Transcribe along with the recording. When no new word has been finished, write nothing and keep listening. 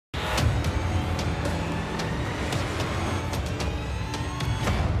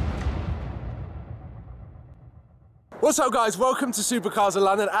What's up guys, welcome to Supercars in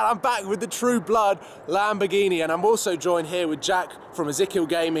London, and I'm back with the True Blood Lamborghini, and I'm also joined here with Jack from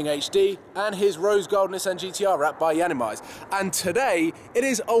EzekielGamingHD and his Rose Gold Nissan GTR wrapped by Yanimais. And today, it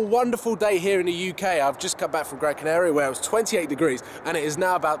is a wonderful day here in the UK. I've just come back from Gran Canaria where it was 28 degrees and it is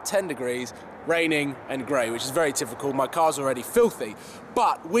now about 10 degrees, raining and grey, which is very typical. My car's already filthy.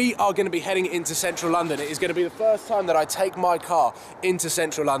 But we are going to be heading into central London. It is going to be the first time that I take my car into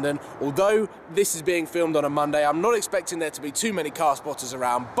central London. Although this is being filmed on a Monday, I'm not expecting there to be too many car spotters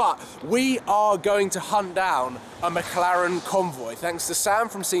around, but we are going to hunt down a McLaren convoy. Thanks to Sam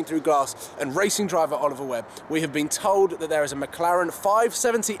from SeenThroughGlass and racing driver Oliver Webb, we have been told that there is a Mclaren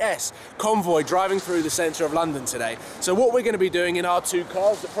 570S convoy driving through the centre of London today. So what we're going to be doing in our two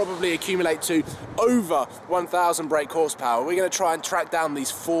cars that probably accumulate to over 1,000 brake horsepower, we're going to try and track down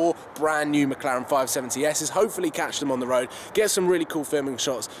these four brand new Mclaren 570Ss, hopefully catch them on the road, get some really cool filming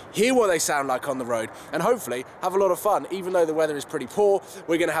shots, hear what they sound like on the road, and hopefully have a lot of fun. Even though the weather is pretty poor,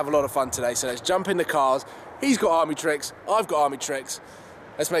 we're going to have a lot of fun today. So let's jump in the cars. He's got Armytrix, I've got Armytrix.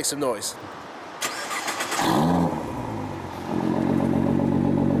 Let's make some noise.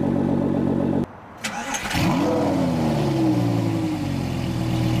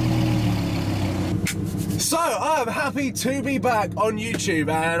 So, I'm happy to be back on YouTube,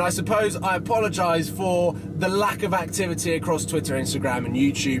 and I suppose I apologise for the lack of activity across Twitter, Instagram and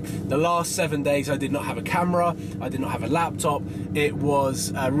YouTube. The last 7 days I did not have a camera, I did not have a laptop. It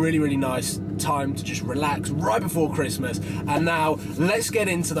was a really nice time to just relax right before Christmas, and now let's get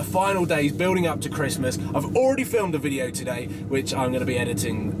into the final days building up to Christmas. I've already filmed a video today, which I'm going to be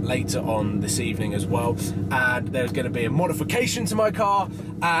editing later on this evening as well, and there's going to be a modification to my car,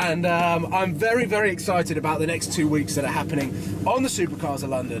 and I'm very excited about the next 2 weeks that are happening on the Supercars of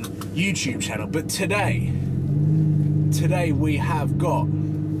London YouTube channel. But today we have got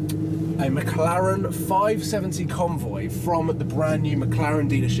a McLaren 570 convoy from the brand new McLaren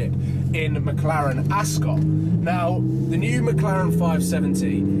dealership in McLaren Ascot. Now, the new McLaren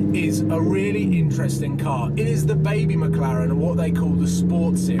 570 is a really interesting car. It is the baby McLaren and what they call the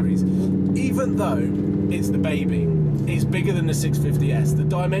Sport Series. Even though it's the baby, it's bigger than the 650S. The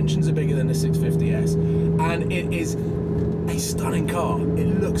dimensions are bigger than the 650S, and it is a stunning car. It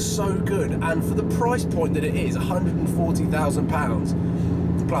looks so good, and for the price point that it is,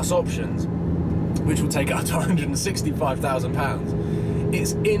 £140,000 plus options, which will take it up to £165,000.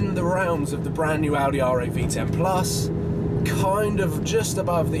 It's in the realms of the brand new Audi R8 V10 Plus, kind of just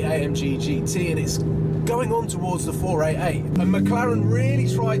above the AMG GT, and it's going on towards the 488. And McLaren really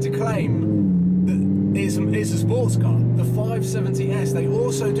tried to claim that it's a sports car. The 570S, they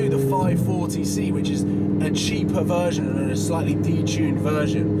also do the 540C, which is a cheaper version and a slightly detuned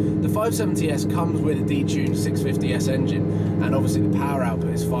version. The 570S comes with a detuned 650S engine, and obviously the power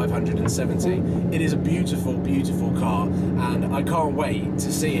output is 570. It is a beautiful car, and I can't wait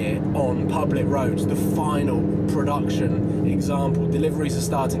to see it on public roads. The final production example. Deliveries are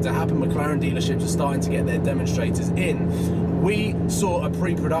starting to happen. McLaren dealerships are starting to get their demonstrators in. We saw a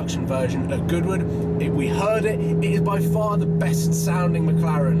pre-production version at Goodwood. We heard it. It is by far the best sounding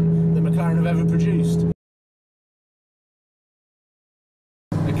McLaren that McLaren have ever produced.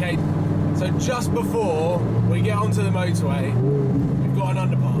 Okay, so just before we get onto the motorway, we've got an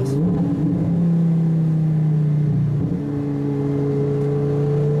underpass.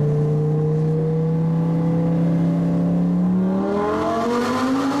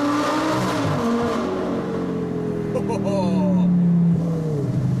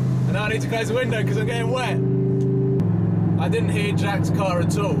 And now I need to close the window because I'm getting wet. I didn't hear Jack's car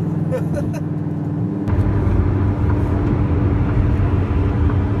at all.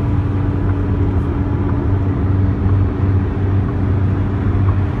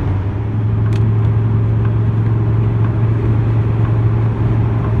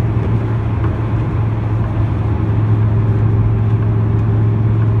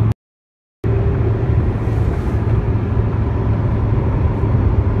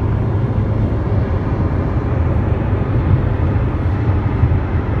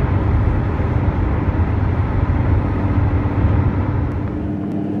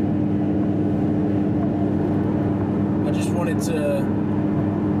 To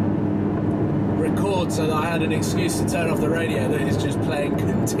record so that I had an excuse to turn off the radio that is just playing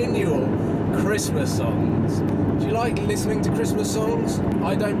continual Christmas songs. Do you like listening to Christmas songs?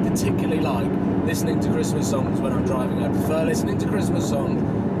 I don't particularly like listening to Christmas songs when I'm driving. I prefer listening to Christmas songs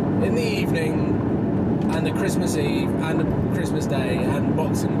in the evening and the Christmas Eve and the Christmas Day and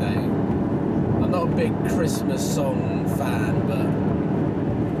Boxing Day. I'm not a big Christmas song fan, but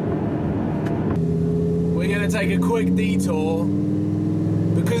we're going to take a quick detour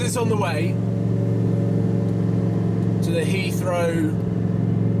because it's on the way. to the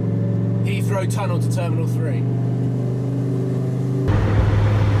Heathrow tunnel to Terminal 3.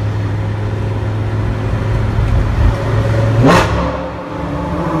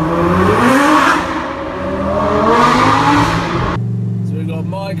 So we've got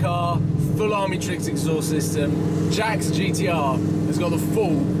my car, full Armytrix exhaust system. Jack's GTR has got the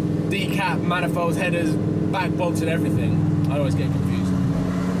full decap, manifolds, headers, back bolts and everything. I always get confused.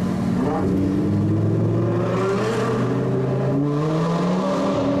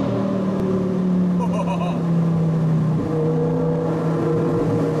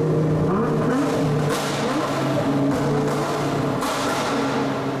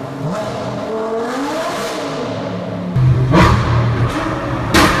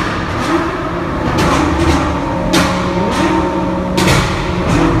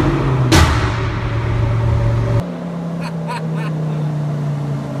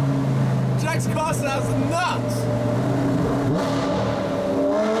 Jack's car sounds nuts!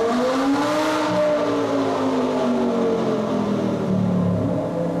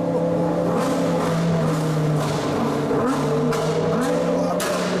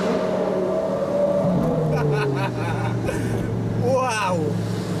 Wow!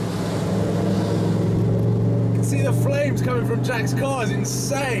 You can see the flames coming from Jack's car, it's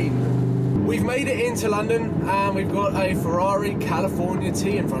insane! We've made it into London and we've got a Ferrari California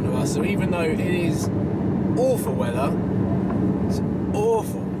T in front of us, so even though it is awful weather, it's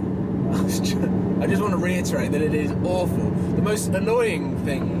awful. I just want to reiterate that it is awful. The most annoying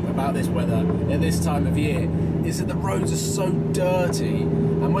thing about this weather at this time of year is that the roads are so dirty,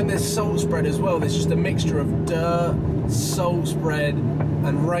 and when there's salt spread as well, there's just a mixture of dirt, salt spread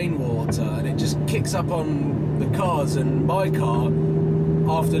and rainwater, and it just kicks up on the cars. And my car,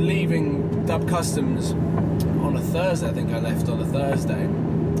 after leaving Dub Customs on a Thursday, I think I left on a Thursday,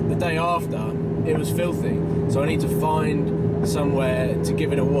 the day after, it was filthy. So I need to find somewhere to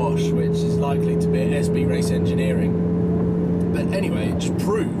give it a wash, which is likely to be at SB Race Engineering. But anyway, it just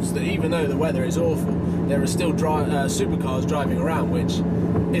proves that even though the weather is awful, there are still supercars driving around, which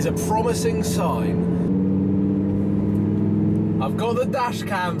is a promising sign. I've got the dash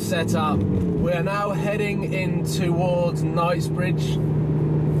cam set up. We are now heading in towards Knightsbridge,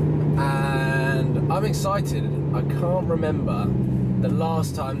 and I'm excited. I can't remember the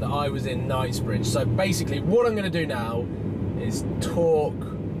last time that I was in Knightsbridge. So basically what I'm going to do now is talk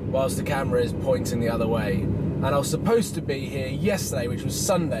whilst the camera is pointing the other way. And I was supposed to be here yesterday, which was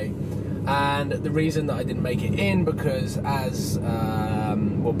Sunday, and the reason that I didn't make it in, because as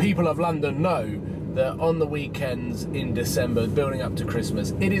well, people of London know that on the weekends in December, building up to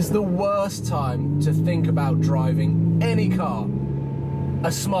Christmas, it is the worst time to think about driving any car.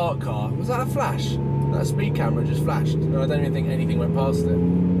 A smart car. Was that a flash? That speed camera just flashed. No, I don't even think anything went past it.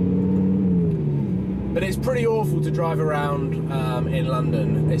 But it's pretty awful to drive around in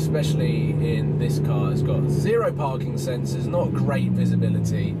London, especially in this car. It's got 0 parking sensors, not great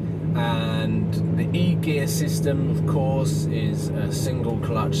visibility, and the E-gear system, of course, is a single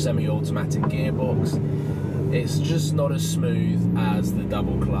clutch semi-automatic gearbox. It's just not as smooth as the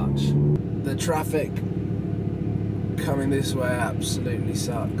double clutch. The traffic coming this way absolutely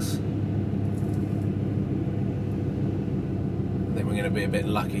sucks. I think we're going to be a bit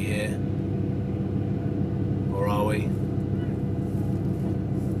lucky here. Or are we?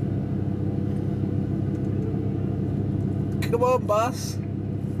 Come on, bus.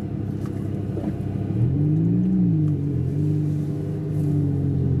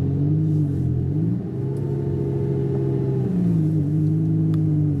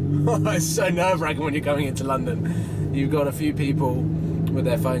 It's so nerve-wracking when you're coming into London. You've got a few people with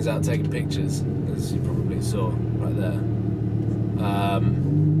their phones out taking pictures, as you probably saw right there.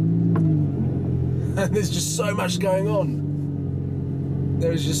 And there's just so much going on.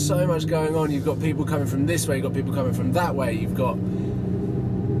 There's just so much going on. You've got people coming from this way, you've got people coming from that way, you've got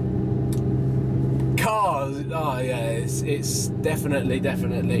cars. Oh yeah, it's definitely,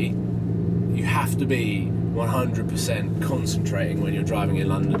 you have to be 100% concentrating when you're driving in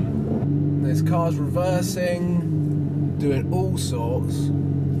London. There's cars reversing, doing all sorts.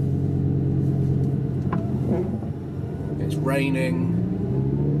 It's raining.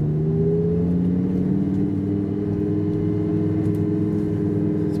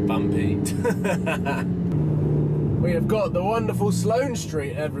 It's bumpy. We have got the wonderful Sloane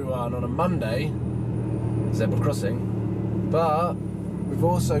Street, everyone, on a Monday, zebra crossing, but we've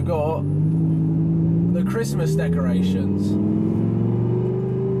also got the Christmas decorations,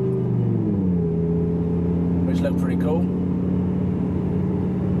 which look pretty cool.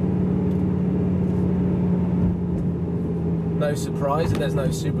 No surprise that there's no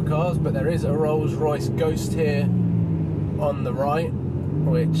supercars, but there is a Rolls-Royce Ghost here on the right,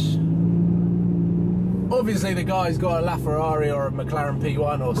 which obviously the guy's got a LaFerrari or a McLaren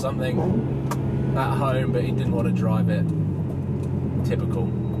P1 or something at home, but he didn't want to drive it. Typical.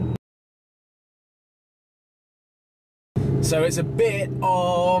 So it's a bit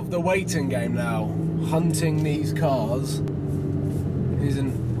of the waiting game now. Hunting these cars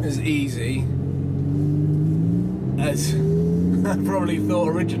isn't as easy as I probably thought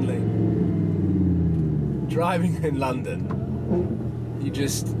originally. Driving in London, you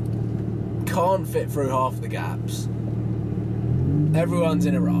just can't fit through half the gaps. Everyone's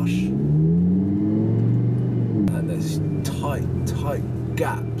in a rush. And there's tight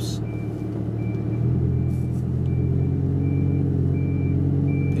gaps.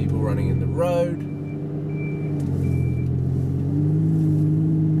 People running in the road.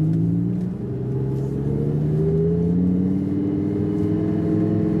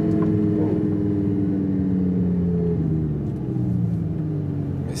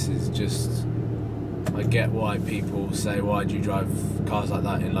 I get why people say, why do you drive cars like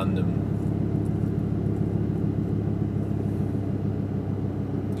that in London?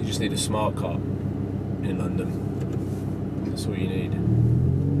 You just need a smart car in London. That's all you need.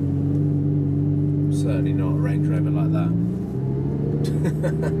 Certainly not a Range Rover like that.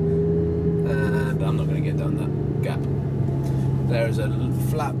 And I'm not going to get down that gap. There is a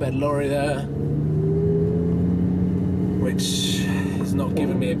flatbed lorry there, which is not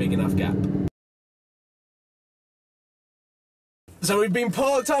giving me a big enough gap. So we've been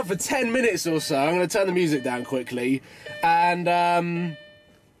parked up for 10 minutes or so. I'm going to turn the music down quickly. And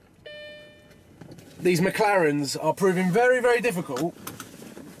these McLarens are proving very, very difficult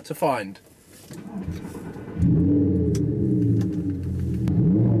to find.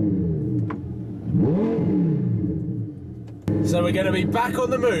 So we're going to be back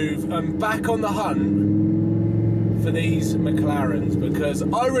on the move and back on the hunt for these McLarens because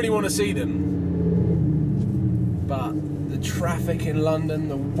I really want to see them. But the traffic in London,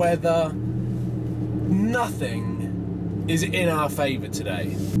 the weather, nothing is in our favour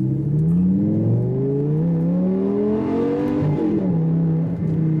today.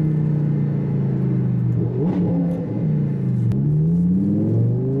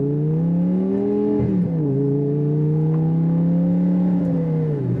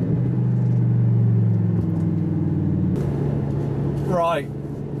 Right.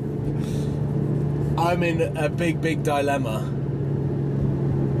 I'm in a big dilemma.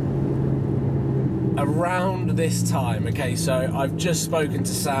 Around this time, okay, so I've just spoken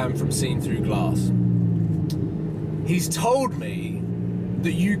to Sam from SeenThroughGlass. He's told me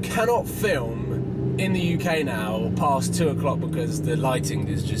that you cannot film in the UK now past 2 o'clock because the lighting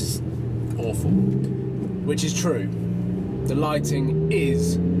is just awful. Which is true. The lighting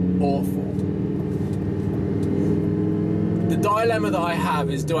is awful. The dilemma that I have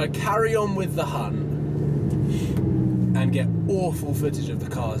is, do I carry on with the hunt and get awful footage of the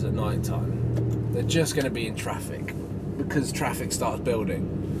cars at night time? They're just going to be in traffic because traffic starts building.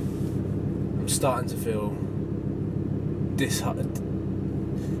 I'm starting to feel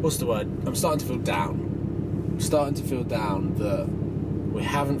what's the word? I'm starting to feel down. I'm starting to feel down that we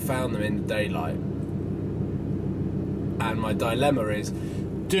haven't found them in the daylight. And my dilemma is,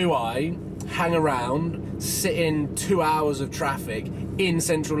 do I hang around, sit in 2 hours of traffic in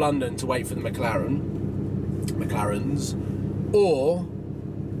central London to wait for the McLarens, or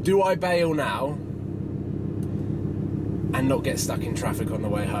do I bail now and not get stuck in traffic on the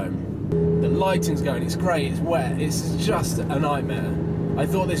way home? The lighting's going, it's great, it's wet, it's just a nightmare. I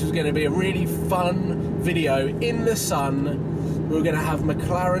thought this was going to be a really fun video in the sun. We were going to have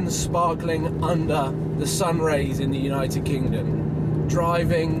McLaren sparkling under the sun rays in the United Kingdom,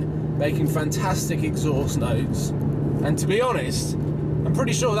 driving, making fantastic exhaust notes, and to be honest, I'm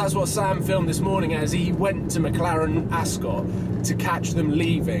pretty sure that's what Sam filmed this morning as he went to McLaren Ascot to catch them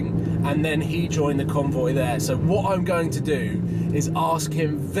leaving, and then he joined the convoy there. So what I'm going to do is ask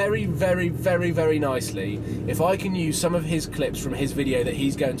him very nicely if I can use some of his clips from his video that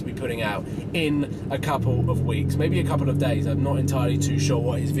he's going to be putting out in a couple of weeks, maybe a couple of days. I'm not entirely too sure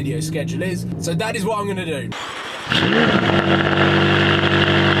what his video schedule is. So that is what I'm going to do.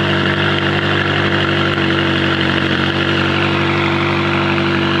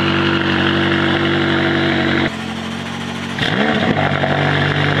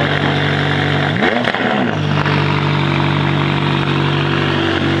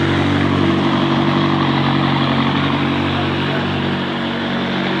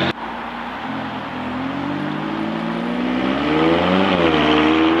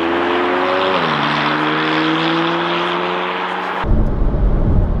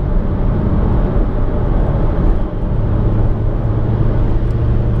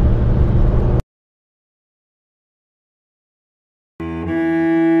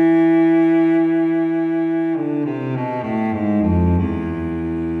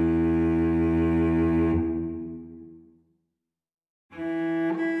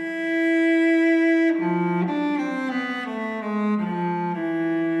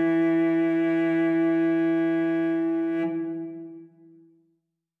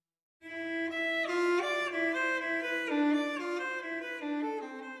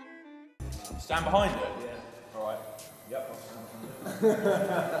 Stand behind it? Yeah. Alright. Yep, I'll stand behind it.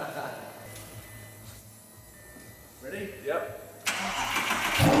 Ready? Yep.